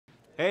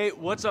Hey,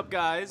 what's up,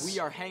 guys? We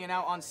are hanging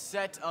out on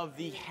set of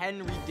the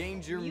Henry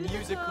Danger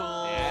musical.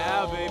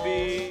 Yeah,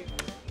 baby.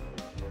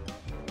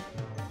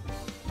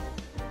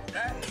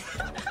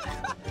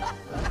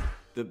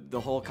 The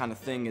whole kind of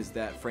thing is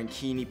that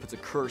Frankie puts a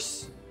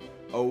curse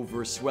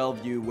over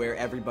Swellview where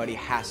everybody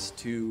has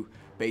to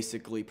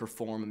basically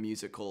perform a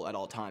musical at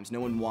all times.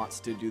 No one wants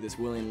to do this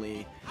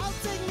willingly.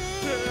 Outsing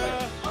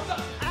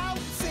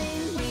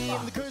me,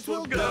 and the curse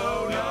will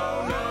go.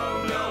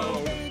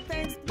 No. Hey,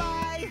 thanks,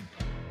 bye.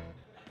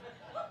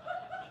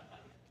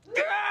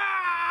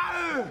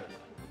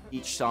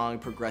 Each song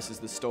progresses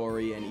the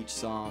story, and each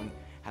song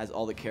has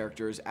all the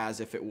characters as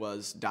if it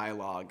was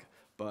dialogue.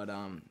 But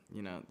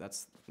you know,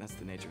 that's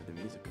the nature of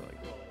the musical.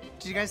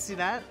 Did you guys see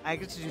that? I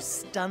get to do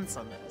stunts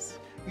on this.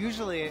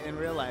 Usually in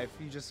real life,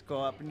 you just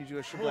go up and you do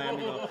a shablam and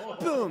go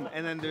boom,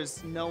 and then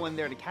there's no one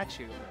there to catch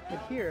you.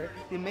 But here,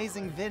 the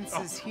amazing Vince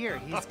is here.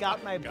 He's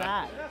got my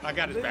back. I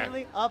got his back.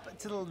 Literally up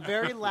to the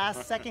very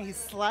last second, he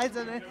slides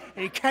in it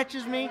and he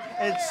catches me,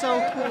 and it's so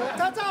cool.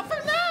 That's all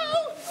for now.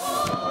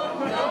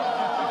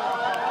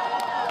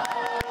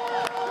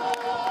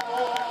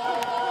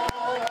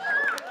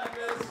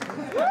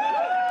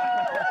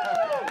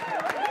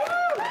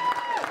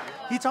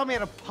 He taught me how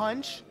to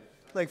punch,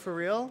 like for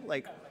real,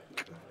 like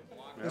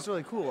it's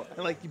really cool.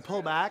 And like you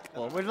pull back.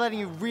 Well, we're letting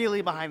you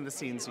really behind the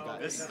scenes, you guys.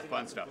 This is the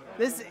fun stuff.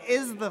 This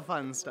is the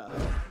fun stuff.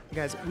 You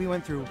guys, we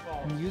went through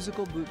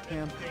musical boot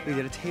camp, we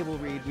did a table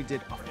read, we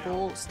did a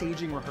full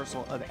staging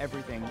rehearsal of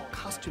everything,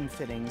 costume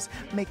fittings,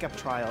 makeup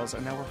trials,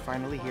 and now we're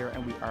finally here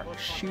and we are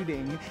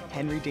shooting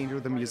Henry Danger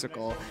the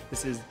musical.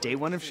 This is day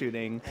one of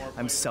shooting.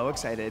 I'm so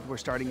excited. We're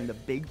starting in the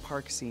big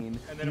park scene,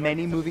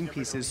 many moving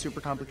pieces,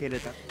 super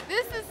complicated.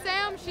 This is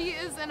Sam. She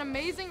is an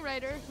amazing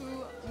writer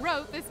who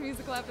wrote this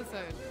musical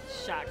episode.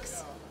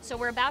 Shucks. So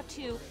we're about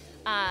to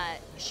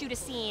shoot a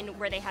scene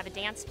where they have a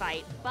dance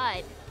fight,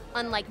 but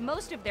unlike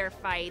most of their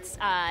fights,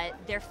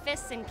 their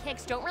fists and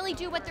kicks don't really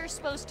do what they're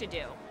supposed to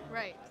do.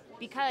 Right.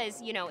 Because,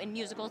 you know, in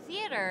musical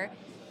theater,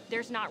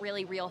 there's not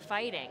really real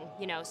fighting,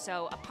 you know,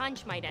 so a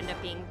punch might end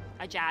up being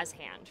a jazz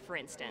hand, for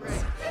instance.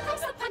 Right. Here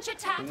comes the punch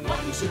attack.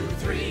 1, 2,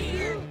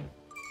 3.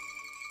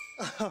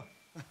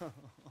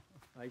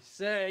 I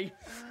say.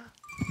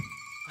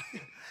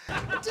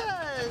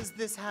 Does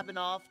this happen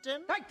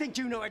often? I think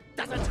you know it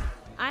doesn't.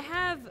 I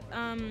have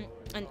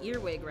an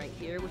earwig right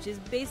here, which is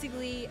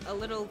basically a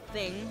little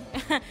thing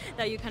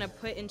that you kind of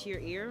put into your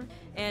ear,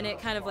 and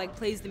it kind of like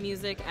plays the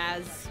music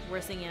as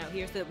we're singing out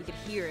here so that we could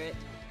hear it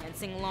and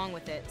sing along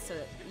with it, so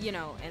that, you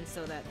know, and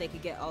so that they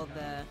could get all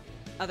the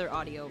other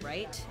audio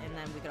right, and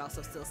then we could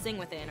also still sing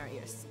with it in our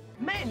ears.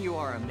 Man, you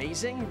are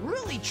amazing.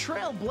 Really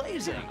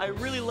trailblazing. I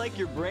really like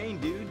your brain,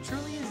 dude.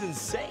 Truly is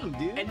insane,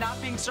 dude. And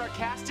not being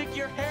sarcastic,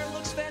 your hair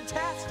looks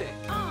fantastic.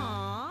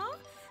 Aww,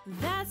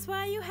 that's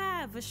why you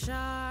have a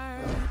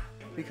shark.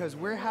 Because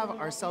we have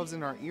ourselves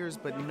in our ears,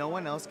 but no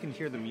one else can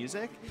hear the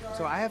music.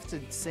 So I have to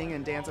sing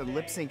and dance and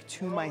lip sync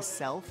to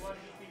myself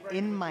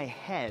in my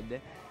head.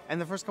 And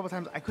the first couple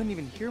times, I couldn't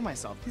even hear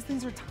myself. These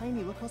things are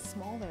tiny. Look how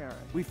small they are.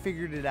 We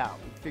figured it out.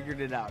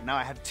 Now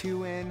I have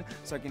 2 in,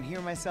 so I can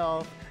hear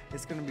myself.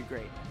 It's gonna be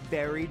great.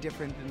 Very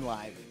different than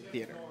live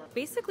theater.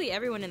 Basically,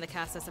 everyone in the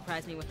cast has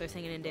surprised me with their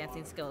singing and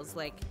dancing skills.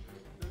 Like,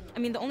 I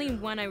mean, the only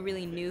one I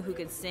really knew who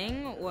could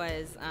sing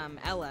was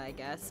Ella, I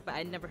guess, but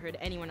I'd never heard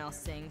anyone else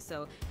sing.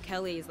 So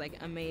Kelly is like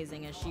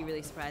amazing, and she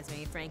really surprised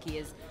me. Frankie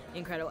is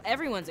incredible.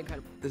 Everyone's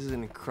incredible. This is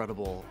an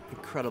incredible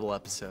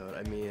episode.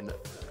 I mean,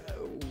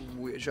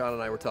 John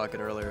and I were talking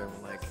earlier, and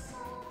we're like,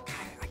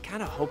 I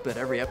kind of hope that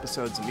every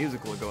episode's a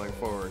musical going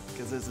forward,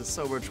 because this is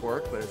so much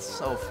work, but it's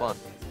so fun.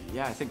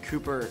 Yeah, I think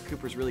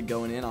Cooper's really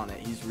going in on it.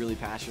 He's really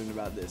passionate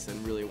about this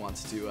and really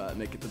wants to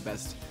make it the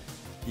best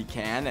he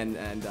can,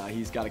 and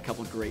he's got a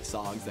couple great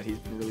songs that he's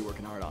been really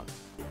working hard on.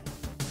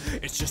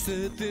 It's just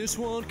that this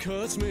one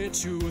cuts me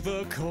to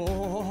the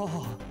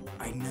core.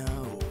 I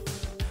know,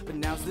 but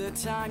now's the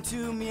time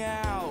to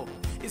meow.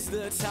 It's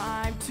the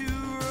time to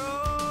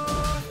roar.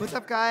 What's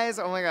up, guys?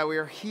 Oh my God, we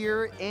are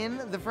here in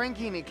the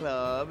Frankini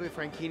Club,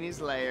 Frankini's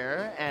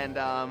lair, and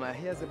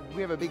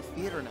we have a big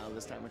theater now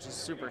this time, which is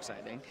super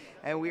exciting.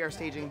 And we are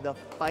staging the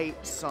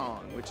fight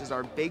song, which is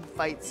our big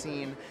fight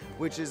scene,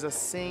 which is a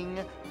sing,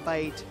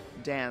 fight,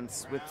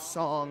 dance with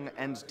song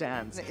and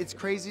dance. It's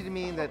crazy to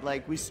me that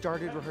like we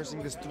started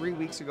rehearsing this 3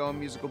 weeks ago in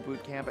musical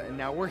boot camp, and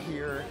now we're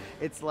here.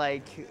 It's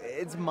like,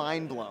 it's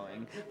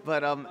mind-blowing.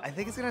 But I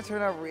think it's gonna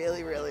turn out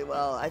really, really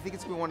well. I think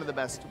it's gonna be one of the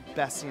best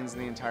scenes in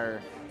the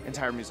entire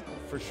musical,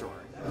 for sure.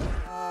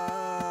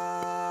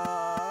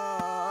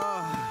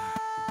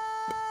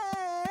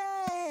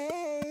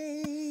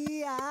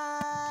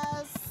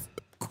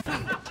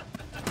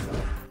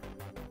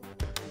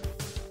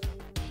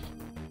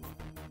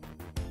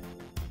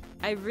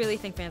 I really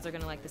think fans are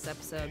going to like this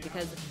episode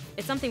because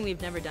it's something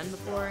we've never done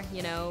before,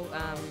 you know.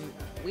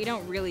 We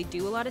don't really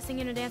do a lot of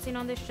singing and dancing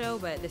on this show,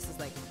 but this is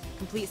like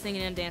complete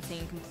singing and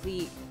dancing,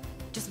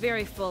 just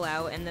very full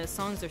out, and the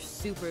songs are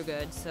super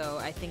good, so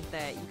I think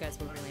that you guys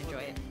will really enjoy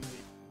it.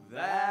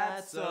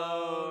 That's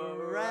a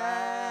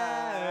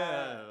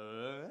wrap.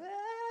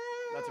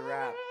 That's a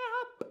wrap.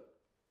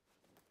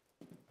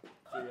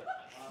 Nick.